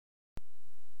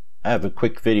I have a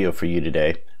quick video for you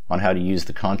today on how to use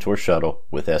the Countour Shuttle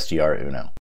with SDRUno.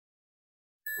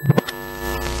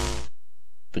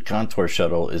 The Countour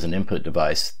Shuttle is an input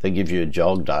device that gives you a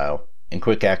jog dial and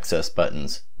quick access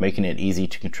buttons, making it easy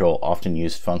to control often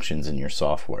used functions in your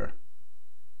software.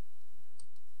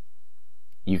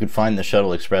 You can find the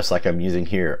Shuttle Express like I'm using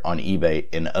here on eBay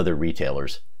and other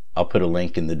retailers. I'll put a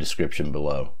link in the description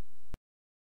below.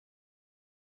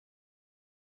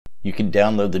 You can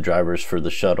download the drivers for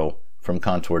the Shuttle from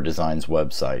Contour Design's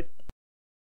website.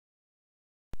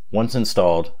 Once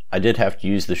installed, I did have to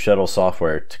use the Shuttle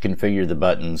software to configure the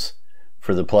buttons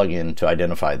for the plugin to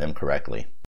identify them correctly.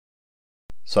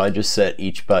 So I just set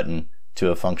each button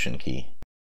to a function key.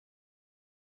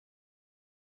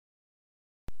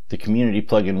 The community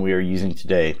plugin we are using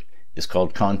today is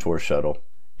called Countour Shuttle,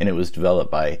 and it was developed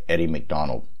by Eddie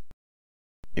McDonald.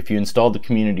 If you installed the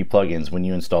community plugins when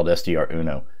you installed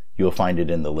SDRUno, you will find it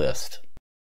in the list.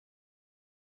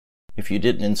 If you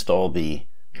didn't install the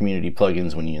community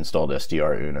plugins when you installed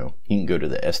SDRUno, you can go to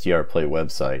the SDRPlay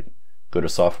website, go to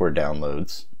Software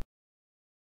Downloads,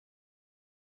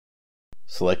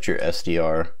 select your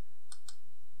SDR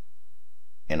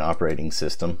and operating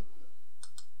system,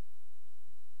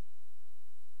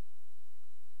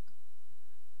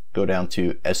 go down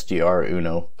to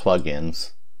SDRUno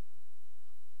plugins,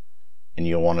 and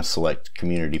you'll want to select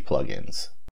community plugins.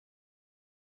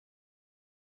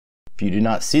 If you do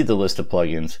not see the list of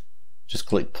plugins, just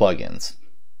click Plugins.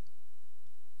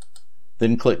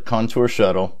 Then click Countour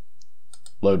Shuttle,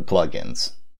 Load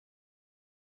Plugins.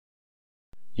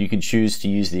 You can choose to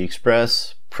use the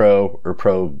Express, Pro, or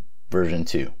Pro version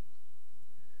 2.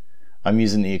 I'm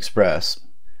using the Express,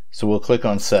 so we'll click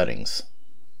on Settings.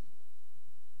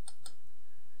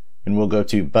 And we'll go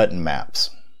to Button Maps.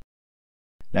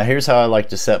 Now here's how I like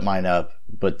to set mine up,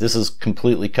 but this is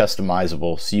completely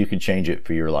customizable, so you can change it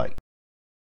for your like.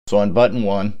 So on button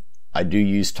 1, I do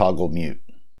use toggle mute.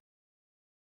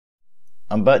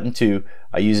 On button 2,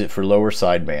 I use it for lower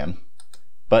sideband.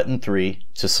 Button 3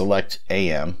 to select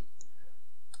AM.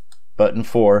 Button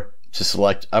 4 to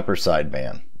select upper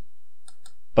sideband.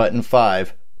 Button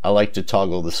 5, I like to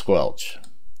toggle the squelch.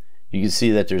 You can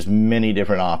see that there's many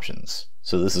different options,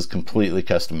 so this is completely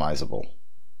customizable.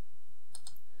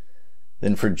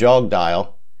 Then for jog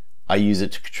dial, I use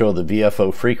it to control the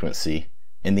VFO frequency.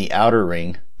 In the outer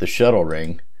ring, the shuttle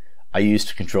ring, I use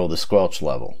to control the squelch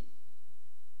level.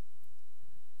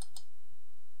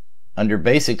 Under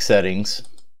basic settings,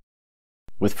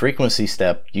 with frequency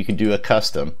step, you can do a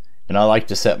custom, and I like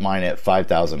to set mine at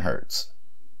 5000 Hertz.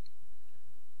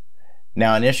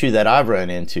 Now an issue that I've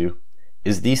run into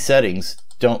is these settings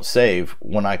don't save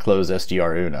when I close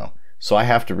SDRUno, so I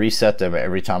have to reset them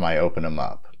every time I open them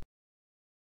up.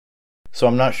 So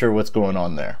I'm not sure what's going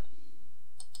on there.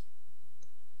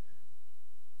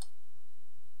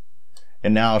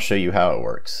 And now I'll show you how it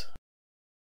works.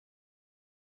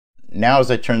 Now as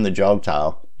I turn the jog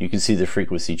dial, you can see the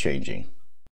frequency changing.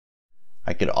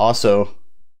 I could also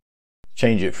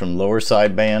change it from lower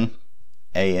sideband,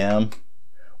 AM,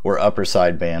 or upper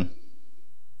sideband.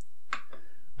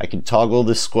 I could toggle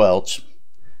the squelch,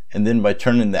 and then by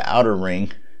turning the outer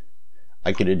ring,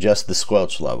 I could adjust the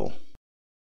squelch level.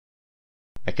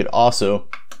 I could also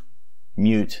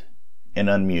mute and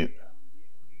unmute,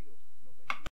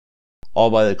 all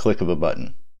by the click of a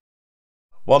button.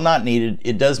 While not needed,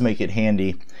 it does make it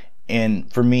handy,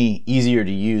 and for me, easier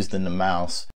to use than the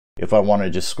mouse if I want to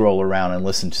just scroll around and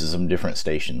listen to some different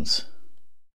stations.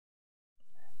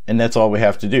 And that's all we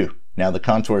have to do. Now the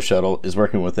Countour Shuttle is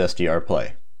working with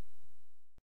SDRPlay.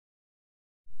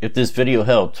 If this video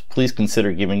helped, please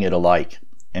consider giving it a like,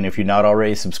 and if you're not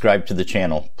already subscribed to the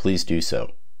channel, please do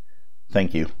so.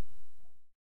 Thank you.